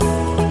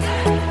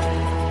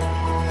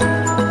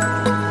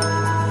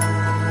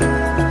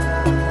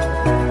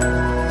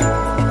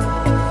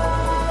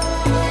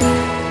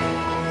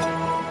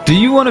Do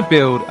you want to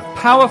build a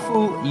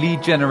powerful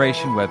lead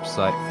generation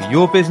website for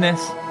your business?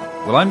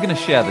 Well, I'm going to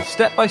share the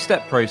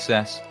step-by-step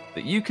process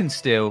that you can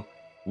steal,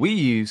 we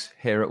use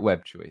here at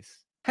WebChoice.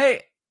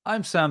 Hey,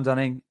 I'm Sam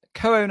Dunning,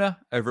 co-owner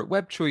over at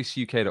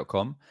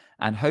webchoiceuk.com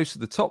and host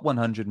of the Top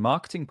 100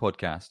 Marketing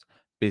Podcast,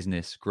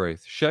 Business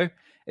Growth Show.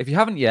 If you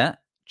haven't yet,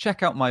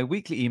 check out my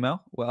weekly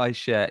email where I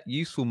share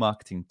useful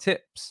marketing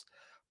tips,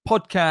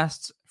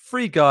 podcasts,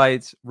 free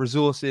guides,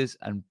 resources,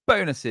 and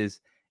bonuses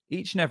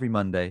each and every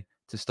Monday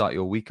to start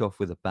your week off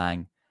with a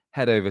bang.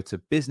 Head over to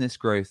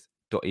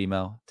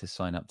businessgrowth.email to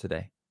sign up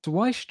today. So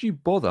why should you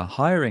bother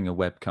hiring a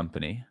web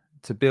company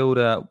to build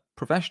a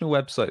professional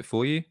website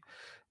for you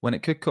when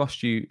it could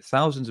cost you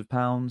thousands of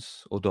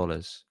pounds or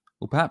dollars?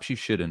 Well, perhaps you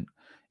shouldn't.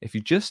 If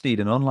you just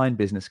need an online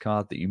business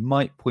card that you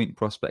might point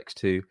prospects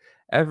to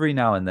every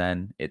now and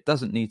then, it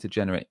doesn't need to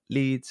generate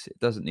leads, it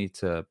doesn't need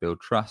to build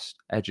trust,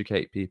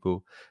 educate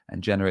people,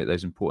 and generate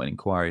those important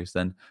inquiries,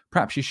 then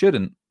perhaps you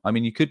shouldn't. I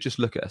mean, you could just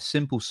look at a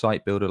simple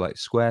site builder like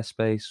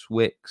Squarespace,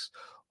 Wix,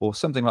 or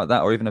something like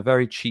that, or even a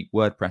very cheap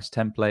WordPress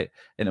template,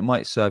 and it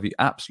might serve you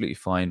absolutely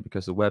fine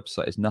because the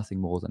website is nothing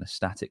more than a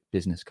static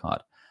business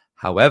card.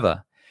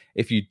 However,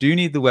 if you do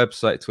need the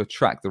website to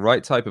attract the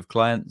right type of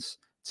clients,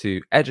 to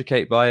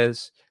educate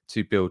buyers,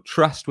 to build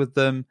trust with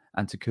them,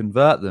 and to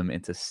convert them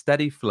into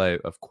steady flow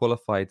of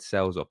qualified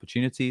sales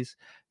opportunities,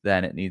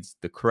 then it needs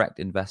the correct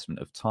investment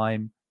of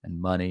time and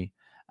money,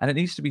 and it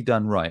needs to be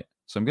done right.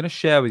 So I'm going to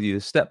share with you the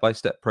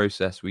step-by-step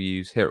process we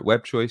use here at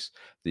WebChoice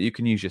that you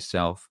can use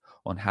yourself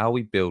on how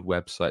we build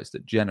websites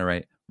that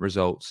generate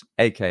results,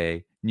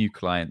 aka new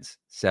clients,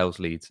 sales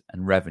leads,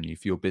 and revenue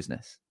for your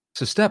business.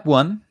 So step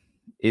one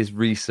is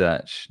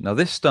research. Now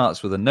this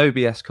starts with a no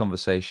BS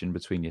conversation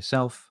between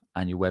yourself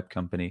and your web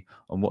company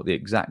on what the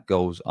exact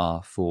goals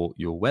are for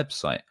your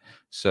website.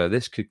 So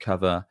this could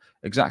cover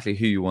exactly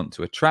who you want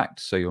to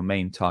attract, so your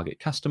main target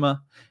customer.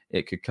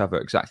 It could cover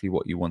exactly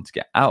what you want to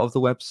get out of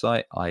the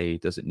website, i.e.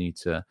 does it need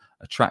to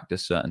attract a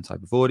certain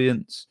type of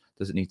audience?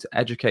 Does it need to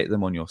educate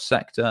them on your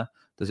sector?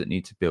 Does it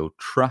need to build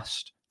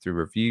trust through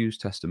reviews,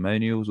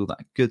 testimonials, all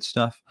that good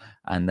stuff,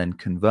 and then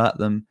convert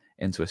them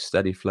into a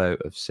steady flow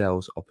of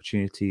sales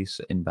opportunities,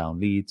 so inbound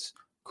leads,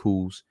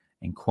 calls,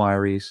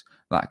 inquiries,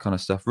 that kind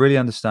of stuff. Really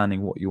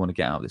understanding what you want to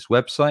get out of this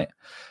website.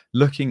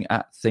 Looking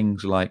at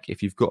things like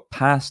if you've got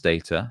past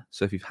data,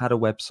 so if you've had a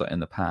website in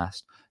the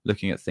past,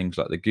 looking at things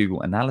like the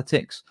Google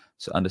Analytics,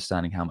 so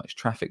understanding how much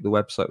traffic the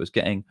website was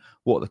getting,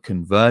 what the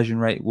conversion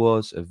rate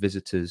was of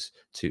visitors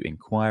to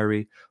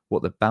inquiry,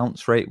 what the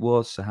bounce rate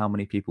was, so how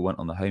many people went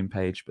on the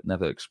homepage but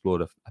never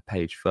explored a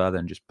page further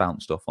and just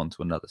bounced off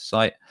onto another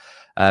site.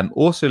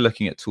 Also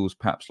looking at tools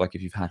perhaps like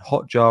if you've had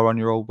Hotjar on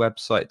your old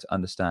website to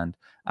understand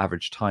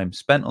average time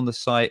spent on the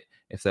site,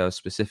 if there were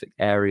specific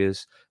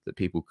areas that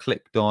people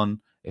clicked on,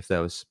 if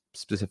there was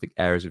specific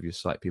areas of your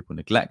site people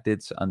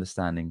neglected, so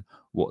understanding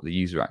what the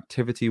user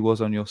activity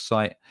was on your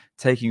site,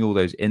 taking all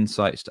those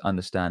insights to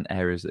understand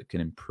areas that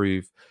can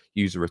improve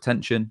user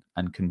retention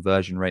and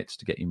conversion rates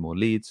to get you more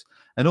leads,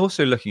 and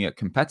also looking at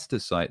competitor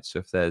sites. So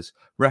if there's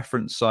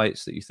reference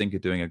sites that you think are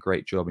doing a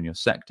great job in your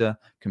sector,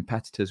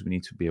 competitors we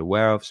need to be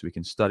aware of so we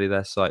can study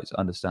their sites,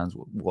 understand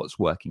what's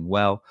working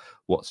well,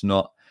 what's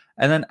not,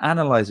 and then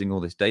analyzing all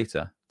this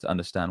data to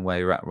understand where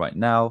you're at right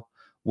now,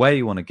 where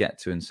you want to get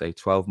to in, say,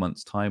 12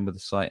 months' time with the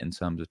site in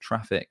terms of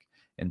traffic,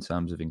 in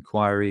terms of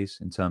inquiries,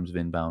 in terms of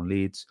inbound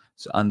leads.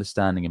 So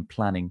understanding and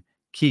planning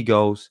key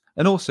goals,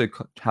 and also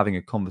having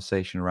a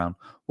conversation around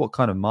what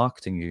kind of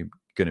marketing you're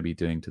going to be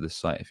doing to the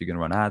site. If you're going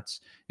to run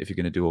ads, if you're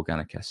going to do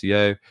organic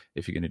SEO,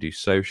 if you're going to do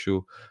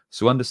social.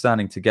 So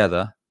understanding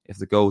together if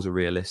the goals are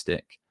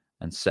realistic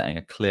and setting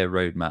a clear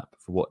roadmap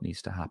for what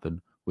needs to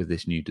happen with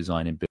this new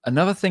design and build.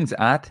 Another thing to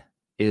add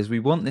is we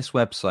want this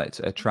website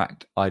to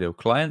attract ideal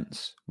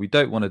clients. We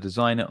don't want to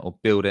design it or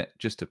build it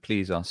just to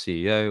please our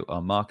CEO,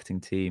 our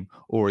marketing team,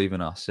 or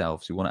even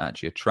ourselves. We want to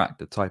actually attract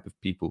the type of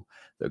people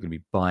that are going to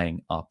be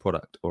buying our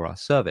product or our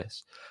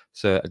service.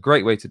 So a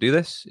great way to do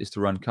this is to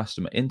run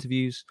customer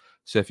interviews.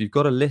 So if you've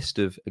got a list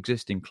of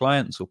existing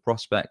clients or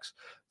prospects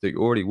that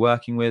you're already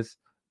working with,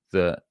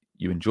 that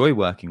you enjoy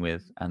working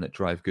with, and that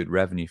drive good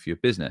revenue for your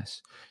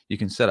business, you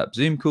can set up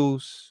Zoom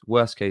calls,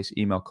 worst case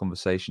email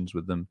conversations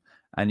with them,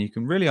 and you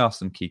can really ask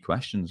them key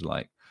questions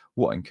like,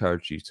 what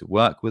encouraged you to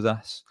work with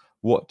us?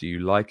 What do you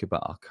like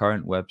about our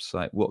current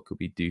website? What could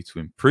we do to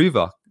improve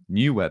our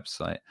new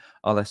website?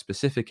 Are there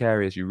specific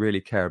areas you really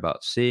care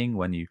about seeing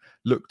when you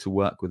look to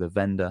work with a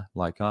vendor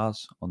like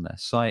ours on their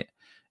site?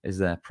 Is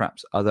there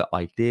perhaps other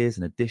ideas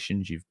and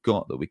additions you've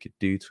got that we could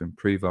do to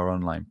improve our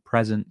online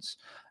presence?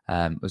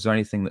 Was there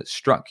anything that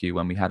struck you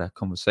when we had a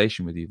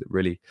conversation with you that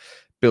really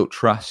built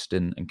trust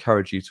and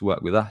encouraged you to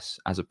work with us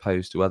as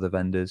opposed to other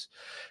vendors?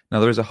 Now,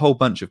 there is a whole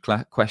bunch of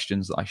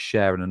questions that I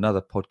share in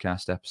another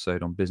podcast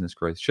episode on Business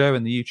Growth Show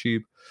in the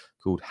YouTube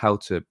called How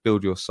to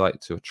Build Your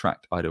Site to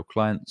Attract Ideal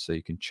Clients. So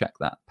you can check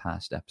that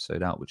past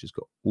episode out, which has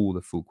got all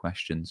the full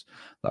questions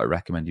that I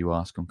recommend you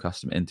ask on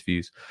customer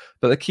interviews.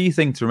 But the key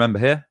thing to remember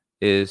here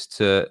is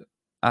to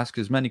ask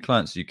as many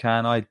clients as you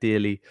can,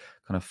 ideally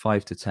kind of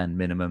 5 to 10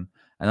 minimum,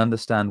 and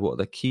understand what are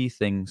the key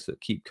things that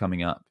keep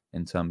coming up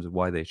in terms of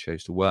why they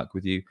chose to work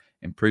with you,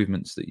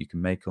 improvements that you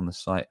can make on the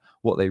site,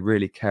 what they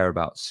really care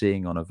about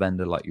seeing on a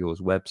vendor like yours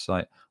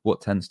website,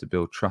 what tends to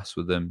build trust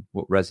with them,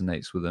 what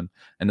resonates with them,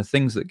 and the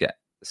things that get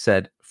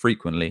said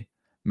frequently,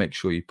 make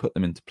sure you put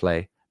them into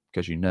play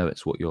because you know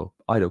it's what your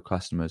ideal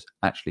customers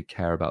actually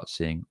care about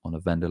seeing on a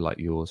vendor like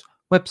yours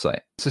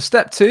website. So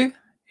step 2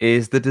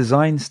 is the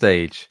design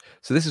stage.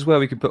 So this is where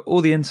we can put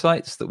all the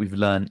insights that we've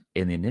learned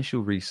in the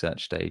initial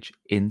research stage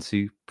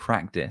into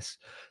practice.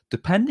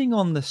 Depending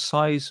on the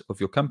size of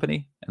your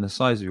company and the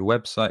size of your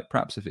website,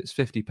 perhaps if it's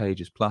 50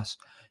 pages plus,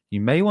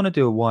 you may want to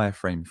do a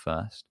wireframe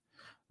first.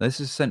 This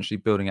is essentially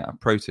building out a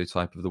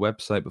prototype of the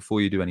website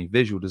before you do any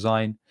visual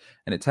design,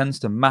 and it tends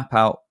to map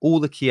out all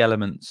the key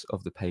elements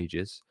of the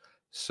pages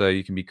so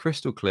you can be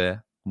crystal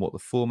clear on what the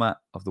format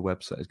of the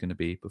website is going to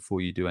be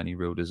before you do any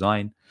real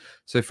design.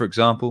 So for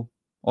example,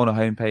 on a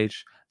homepage,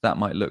 that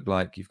might look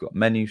like you've got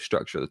menu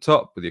structure at the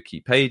top with your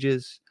key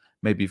pages.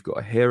 Maybe you've got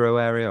a hero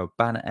area or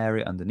banner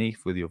area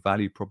underneath with your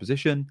value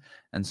proposition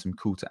and some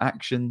call to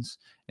actions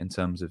in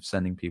terms of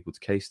sending people to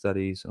case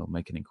studies or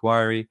make an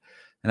inquiry.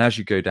 And as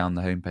you go down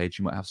the homepage,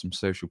 you might have some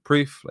social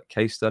proof like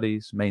case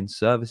studies, main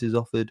services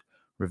offered,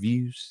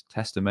 reviews,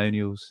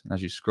 testimonials. And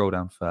as you scroll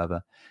down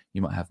further,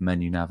 you might have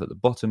menu nav at the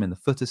bottom in the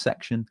footer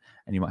section,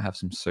 and you might have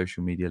some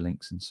social media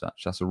links and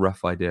such. That's a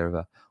rough idea of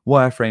a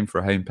wireframe for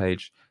a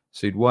homepage.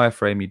 So you'd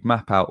wireframe, you'd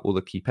map out all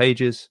the key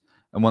pages,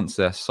 and once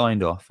they're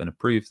signed off and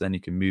approved, then you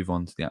can move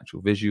on to the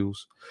actual visuals.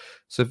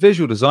 So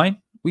visual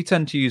design, we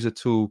tend to use a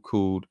tool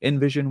called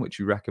InVision, which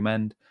we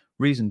recommend.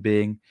 Reason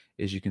being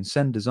is you can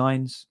send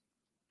designs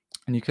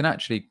and you can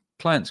actually,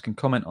 clients can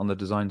comment on the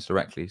designs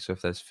directly. So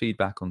if there's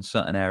feedback on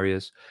certain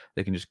areas,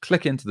 they can just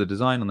click into the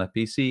design on their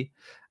PC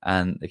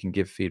and they can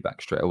give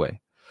feedback straight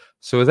away.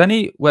 So with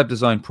any web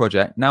design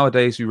project,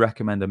 nowadays we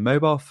recommend a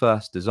mobile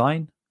first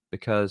design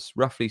because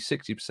roughly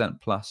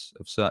 60% plus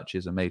of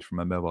searches are made from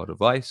a mobile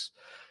device.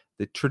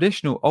 The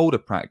traditional older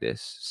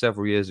practice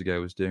several years ago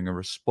was doing a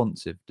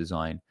responsive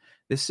design.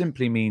 This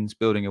simply means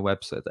building a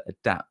website that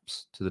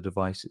adapts to the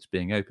device it's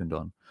being opened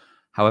on.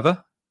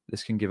 However,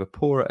 this can give a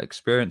poorer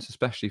experience,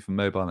 especially for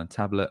mobile and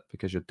tablet,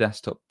 because your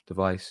desktop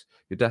device,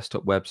 your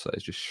desktop website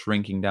is just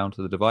shrinking down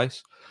to the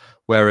device.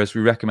 Whereas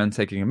we recommend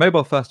taking a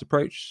mobile first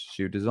approach,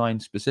 so you design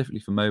specifically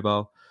for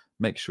mobile,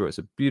 make sure it's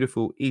a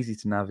beautiful, easy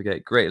to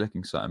navigate, great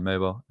looking site on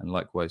mobile, and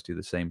likewise do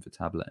the same for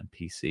tablet and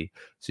PC.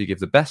 So you give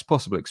the best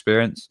possible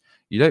experience,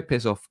 you don't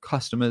piss off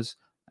customers,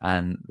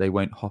 and they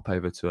won't hop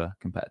over to a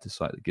competitor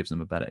site that gives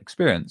them a better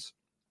experience.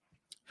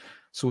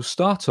 So we'll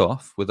start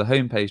off with a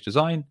homepage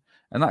design,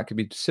 and that could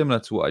be similar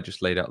to what I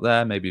just laid out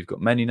there. Maybe you've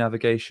got menu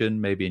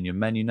navigation, maybe in your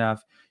menu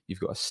nav, you've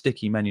got a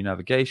sticky menu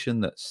navigation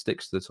that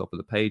sticks to the top of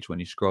the page when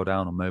you scroll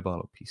down on mobile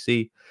or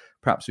PC.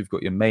 Perhaps we've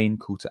got your main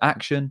call to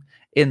action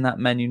in that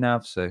menu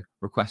nav. So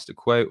request a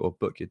quote or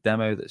book your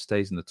demo that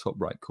stays in the top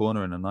right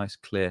corner in a nice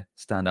clear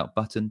standout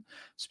button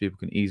so people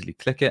can easily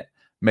click it.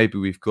 Maybe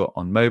we've got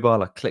on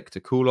mobile a click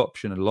to call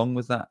option along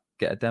with that,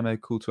 get a demo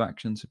call to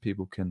action so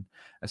people can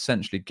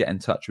essentially get in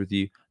touch with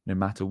you no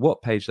matter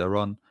what page they're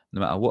on, no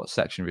matter what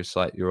section of your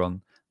site you're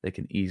on, they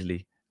can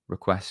easily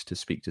request to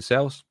speak to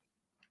sales.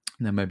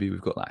 And then maybe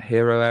we've got that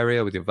hero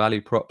area with your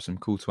value props and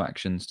call to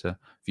actions to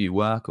view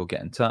work or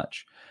get in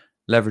touch.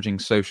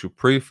 Leveraging social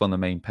proof on the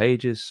main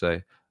pages,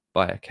 so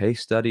via case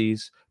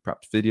studies,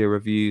 perhaps video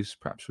reviews,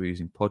 perhaps we're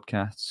using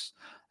podcasts,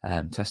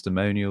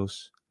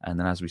 testimonials, and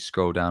then as we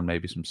scroll down,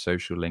 maybe some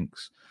social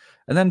links.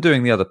 And then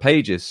doing the other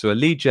pages. So a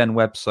lead gen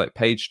website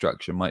page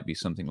structure might be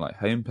something like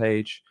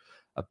homepage,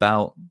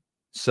 about,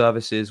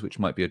 services, which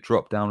might be a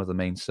drop down of the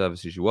main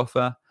services you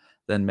offer.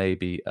 Then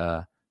maybe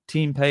a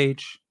team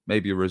page,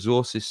 maybe a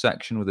resources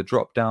section with a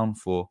drop down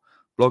for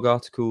blog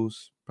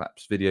articles,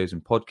 perhaps videos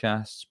and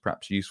podcasts,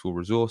 perhaps useful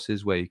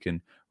resources where you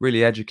can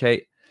really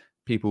educate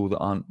people that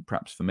aren't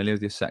perhaps familiar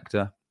with your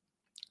sector.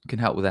 It can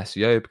help with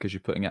SEO because you're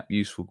putting up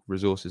useful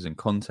resources and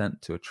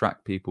content to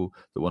attract people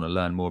that want to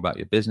learn more about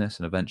your business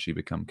and eventually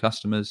become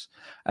customers.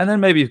 And then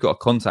maybe you've got a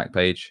contact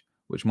page,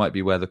 which might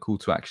be where the call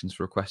to actions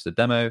for request a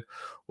demo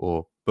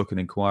or book an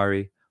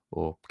inquiry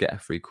or get a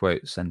free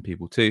quote send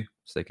people to,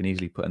 so they can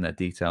easily put in their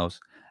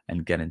details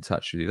and get in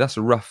touch with you. That's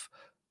a rough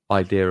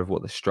idea of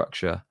what the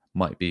structure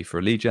might be for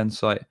a lead gen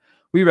site.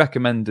 We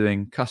recommend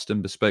doing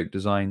custom bespoke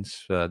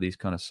designs for these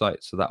kind of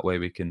sites, so that way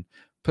we can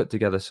put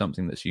together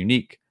something that's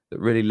unique, that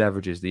really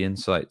leverages the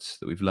insights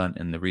that we've learned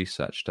in the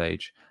research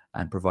stage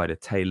and provide a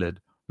tailored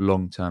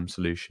long-term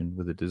solution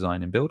with a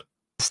design and build.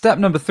 Step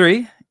number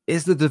 3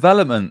 is the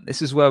development.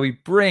 This is where we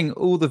bring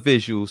all the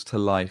visuals to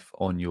life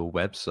on your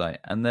website.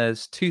 And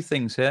there's 2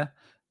 things here.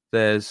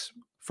 There's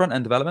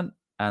front-end development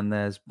and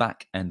there's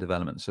back-end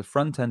development. So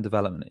front-end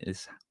development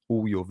is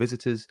all your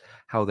visitors,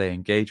 how they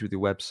engage with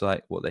your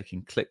website, what they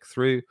can click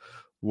through,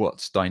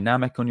 what's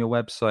dynamic on your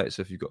website.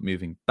 So if you've got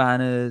moving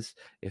banners,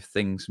 if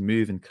things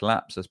move and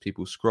collapse as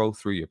people scroll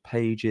through your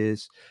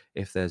pages,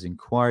 if there's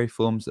inquiry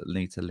forms that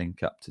need to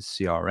link up to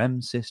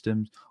CRM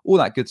systems, all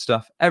that good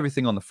stuff,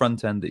 everything on the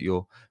front end that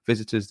your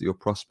visitors, that your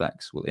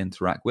prospects will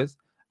interact with.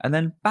 And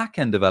then back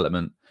end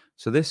development.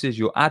 So this is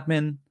your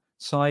admin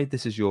side.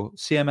 This is your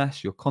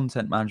CMS, your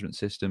content management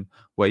system,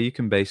 where you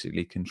can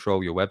basically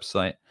control your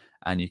website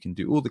and you can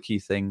do all the key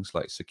things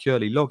like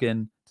securely log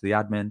in to the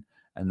admin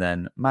and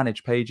then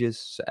manage pages,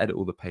 so edit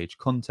all the page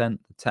content,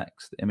 the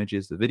text, the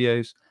images, the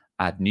videos,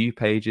 add new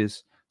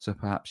pages. So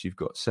perhaps you've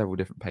got several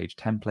different page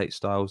template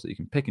styles that you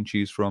can pick and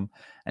choose from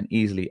and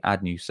easily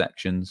add new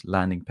sections,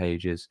 landing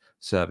pages,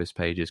 service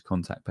pages,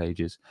 contact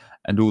pages,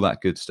 and all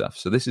that good stuff.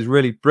 So this is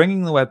really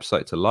bringing the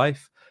website to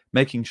life,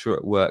 making sure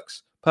it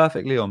works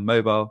perfectly on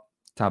mobile,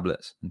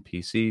 tablets, and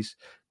PCs,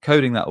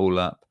 coding that all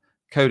up,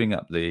 coding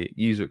up the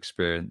user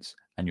experience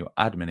and your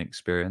admin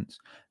experience,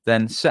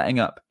 then setting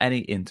up any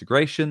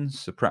integrations.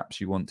 So perhaps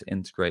you want to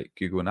integrate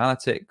Google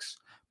Analytics,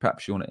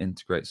 perhaps you want to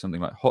integrate something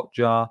like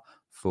Hotjar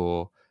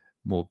for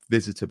more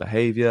visitor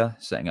behavior,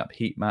 setting up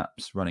heat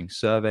maps, running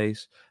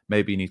surveys.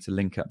 Maybe you need to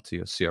link up to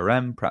your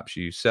CRM, perhaps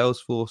you use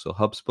Salesforce or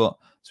HubSpot,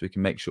 so we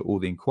can make sure all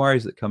the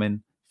inquiries that come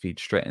in feed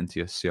straight into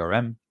your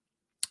CRM.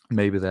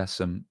 Maybe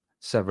there's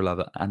several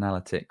other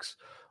analytics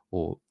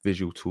or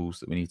visual tools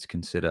that we need to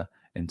consider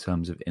in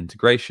terms of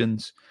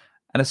integrations,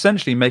 and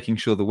essentially making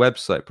sure the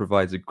website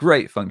provides a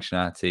great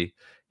functionality,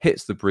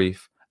 hits the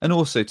brief, and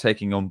also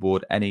taking on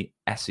board any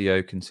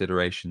SEO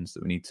considerations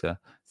that we need to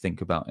think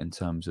about in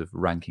terms of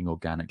ranking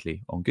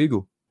organically on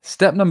Google.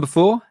 Step number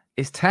 4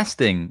 is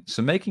testing.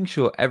 So making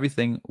sure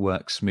everything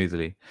works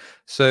smoothly.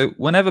 So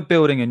whenever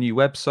building a new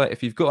website,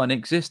 if you've got an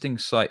existing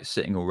site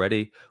sitting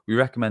already, we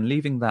recommend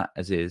leaving that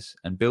as is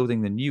and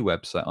building the new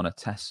website on a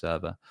test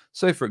server.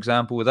 So for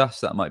example, with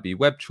us, that might be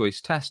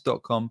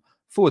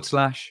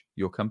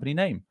webchoicetest.com/your company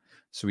name.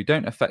 So we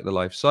don't affect the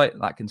live site,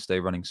 that can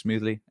stay running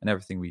smoothly, and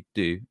everything we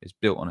do is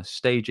built on a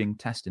staging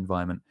test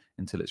environment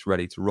until it's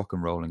ready to rock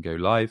and roll and go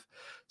live.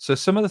 So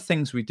some of the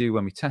things we do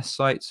when we test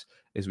sites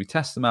is we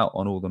test them out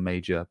on all the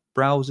major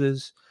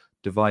browsers,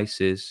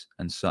 devices,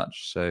 and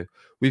such. So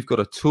we've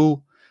got a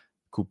tool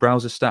called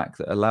Browser Stack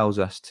that allows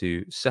us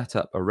to set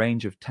up a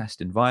range of test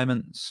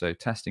environments. So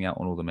testing out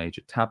on all the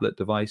major tablet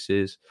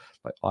devices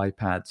like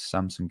iPads,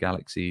 Samsung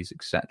Galaxies,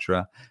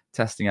 etc.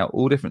 Testing out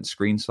all different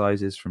screen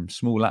sizes from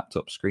small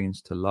laptop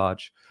screens to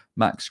large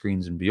Mac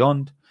screens and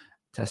beyond.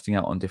 Testing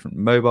out on different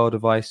mobile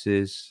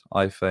devices,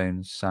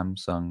 iPhones,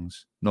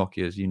 Samsungs,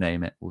 Nokias, you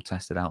name it, we'll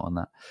test it out on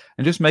that.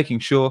 And just making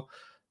sure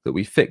that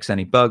we fix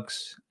any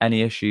bugs,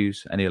 any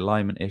issues, any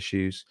alignment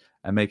issues,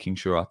 and making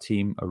sure our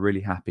team are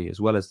really happy, as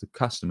well as the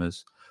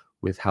customers,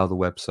 with how the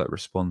website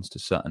responds to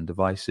certain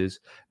devices.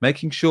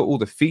 Making sure all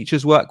the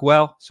features work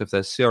well. So if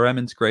there's CRM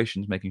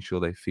integrations, making sure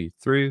they feed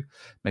through,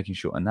 making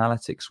sure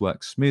analytics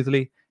work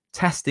smoothly.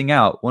 Testing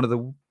out, one of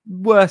the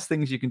worst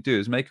things you can do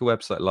is make a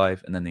website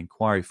live and then the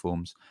inquiry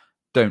forms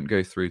don't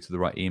go through to the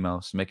right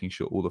email. So making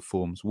sure all the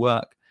forms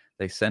work,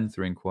 they send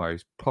through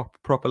inquiries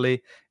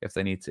properly. If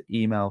they need to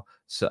email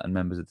certain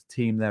members of the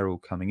team, they're all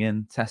coming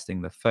in,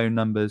 testing the phone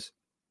numbers,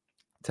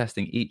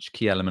 testing each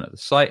key element of the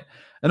site,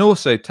 and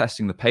also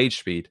testing the page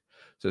speed.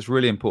 So it's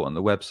really important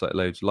the website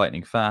loads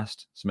lightning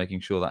fast. So making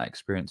sure that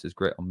experience is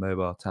great on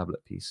mobile, tablet,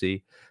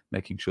 PC,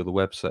 making sure the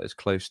website is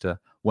close to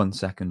 1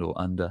 second or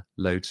under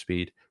load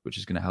speed, which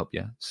is going to help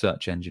your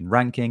search engine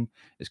ranking.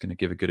 It's going to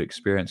give a good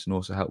experience and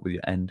also help with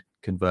your end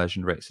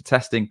conversion rates. So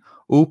testing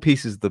all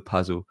pieces of the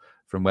puzzle,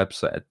 from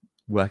website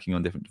working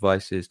on different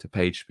devices to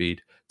page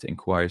speed to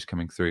inquiries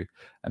coming through,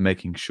 and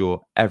making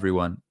sure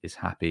everyone is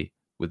happy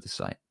with the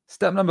site.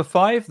 Step number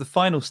 5, the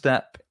final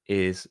step,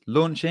 is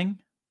launching,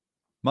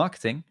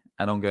 marketing,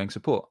 and ongoing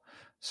support.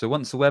 So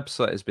once the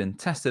website has been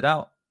tested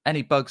out,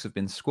 any bugs have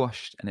been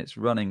squashed, and it's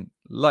running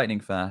lightning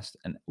fast,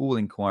 and all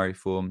inquiry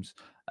forms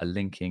are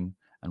linking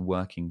and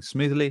working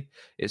smoothly,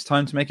 it's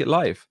time to make it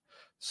live.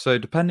 So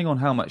depending on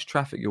how much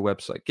traffic your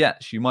website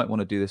gets, you might want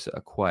to do this at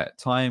a quiet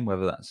time,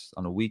 whether that's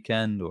on a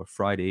weekend or a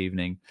Friday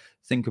evening.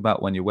 Think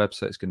about when your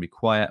website is going to be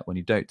quiet, when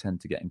you don't tend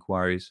to get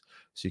inquiries,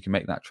 so you can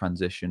make that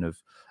transition of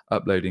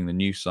uploading the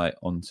new site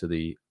onto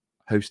the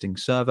hosting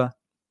server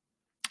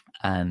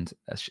and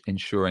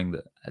ensuring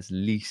that as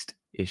least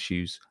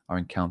issues are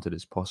encountered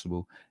as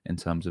possible in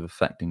terms of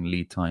affecting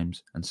lead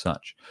times and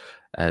such,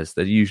 as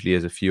there usually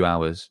is a few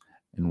hours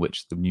in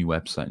which the new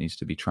website needs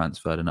to be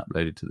transferred and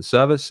uploaded to the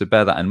server. So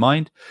bear that in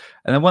mind.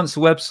 And then once the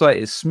website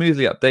is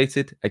smoothly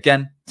updated,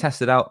 again,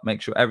 test it out,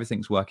 make sure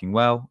everything's working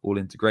well, all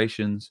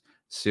integrations,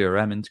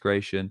 CRM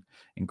integration,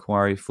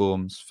 inquiry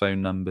forms,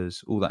 phone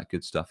numbers, all that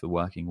good stuff are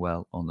working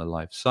well on the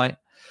live site.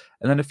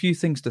 And then a few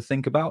things to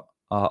think about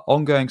are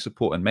ongoing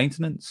support and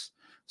maintenance.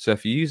 So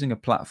if you're using a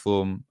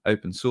platform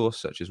open source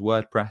such as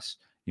WordPress,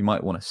 you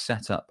might want to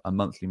set up a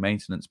monthly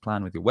maintenance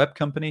plan with your web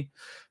company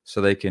so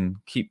they can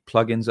keep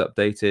plugins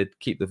updated,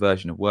 keep the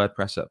version of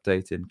WordPress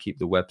updated, and keep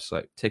the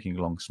website ticking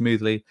along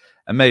smoothly.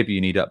 And maybe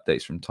you need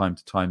updates from time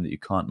to time that you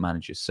can't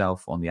manage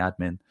yourself on the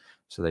admin,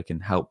 so they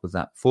can help with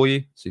that for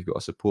you. So you've got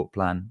a support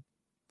plan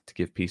to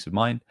give peace of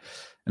mind.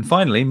 And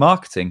finally,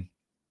 marketing.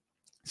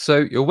 So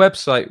your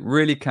website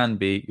really can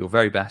be your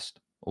very best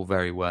or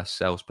very worst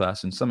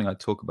salesperson, something I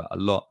talk about a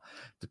lot,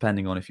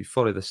 depending on if you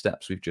follow the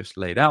steps we've just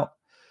laid out,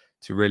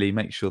 to really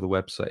make sure the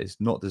website is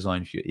not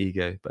designed for your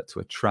ego, but to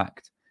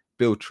attract,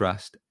 build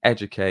trust,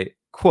 educate,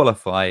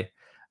 qualify,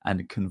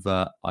 and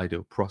convert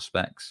ideal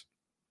prospects.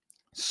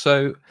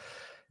 So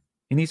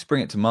you need to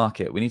bring it to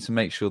market. We need to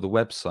make sure the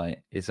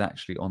website is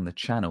actually on the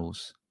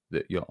channels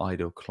that your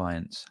ideal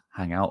clients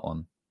hang out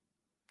on.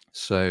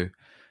 So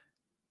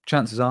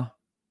chances are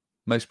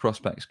most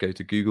prospects go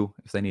to Google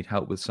if they need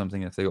help with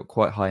something. If they've got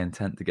quite high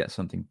intent to get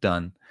something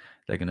done,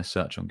 they're going to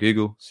search on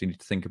Google. So you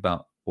need to think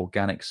about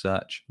organic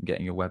search and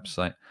getting your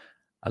website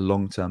a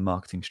long-term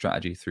marketing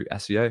strategy through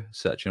SEO,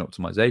 search and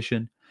optimization.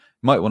 You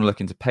might want to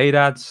look into paid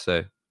ads.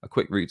 So a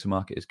quick route to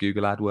market is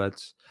Google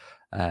AdWords,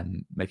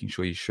 making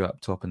sure you show up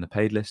top in the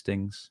paid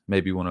listings.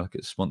 Maybe you want to look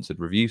at sponsored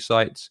review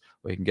sites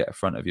where you can get in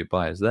front of your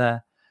buyers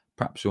there.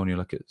 Perhaps you want to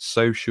look at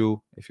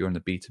social. If you're in the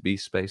B2B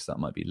space, that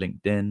might be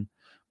LinkedIn.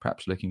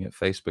 Perhaps looking at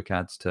Facebook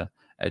ads to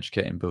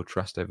educate and build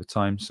trust over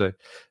time. So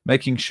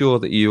making sure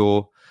that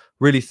you're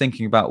really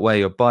thinking about where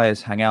your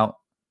buyers hang out,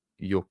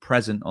 you're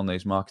present on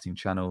those marketing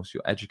channels,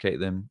 you educate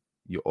them,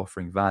 you're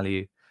offering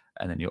value,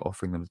 and then you're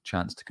offering them a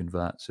chance to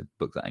convert. So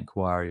book that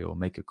inquiry or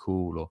make a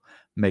call or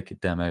make a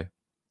demo.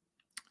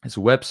 This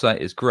website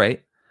is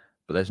great,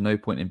 but there's no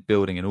point in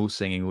building an all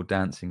singing, all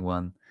dancing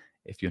one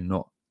if you're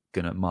not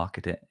going to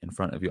market it in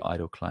front of your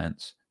ideal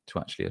clients to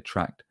actually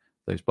attract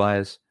those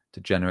buyers, to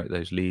generate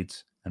those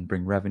leads and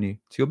bring revenue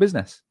to your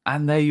business.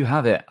 And there you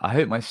have it. I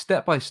hope my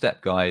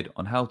step-by-step guide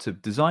on how to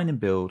design and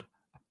build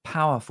a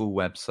powerful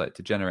website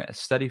to generate a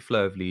steady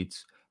flow of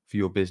leads for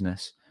your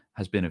business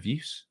has been of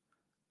use.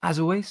 As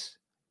always,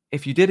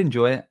 if you did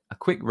enjoy it, a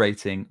quick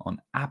rating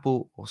on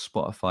Apple or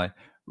Spotify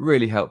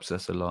really helps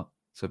us a lot.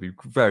 So I'd be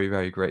very,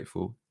 very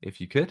grateful if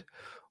you could.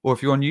 Or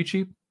if you're on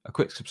YouTube, a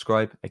quick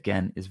subscribe,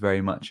 again, is very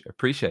much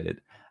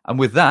appreciated. And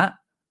with that,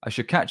 I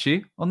should catch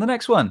you on the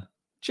next one.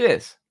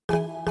 Cheers.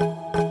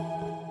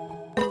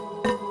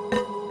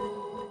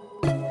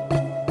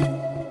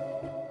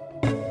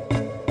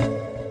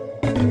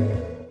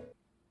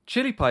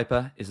 Chili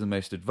Piper is the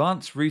most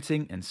advanced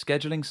routing and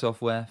scheduling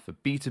software for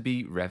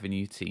B2B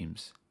revenue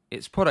teams.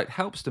 Its product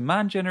helps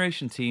demand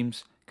generation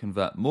teams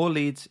convert more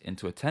leads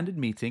into attended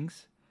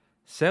meetings,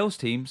 sales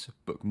teams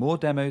book more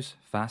demos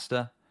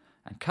faster,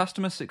 and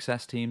customer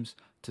success teams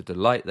to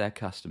delight their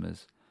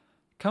customers.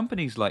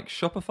 Companies like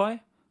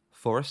Shopify,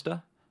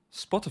 Forrester,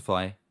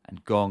 Spotify,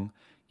 and Gong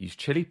use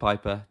Chili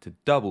Piper to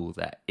double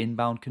their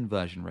inbound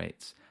conversion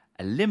rates,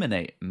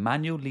 eliminate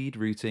manual lead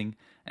routing,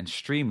 and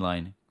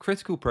streamline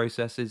critical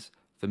processes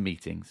for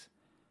meetings.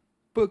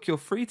 Book your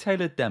free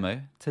tailored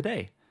demo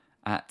today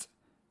at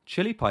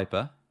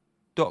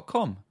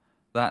chilipiper.com.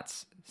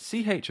 That's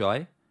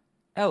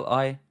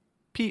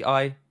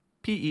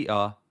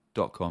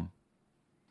ChiliPiper.com.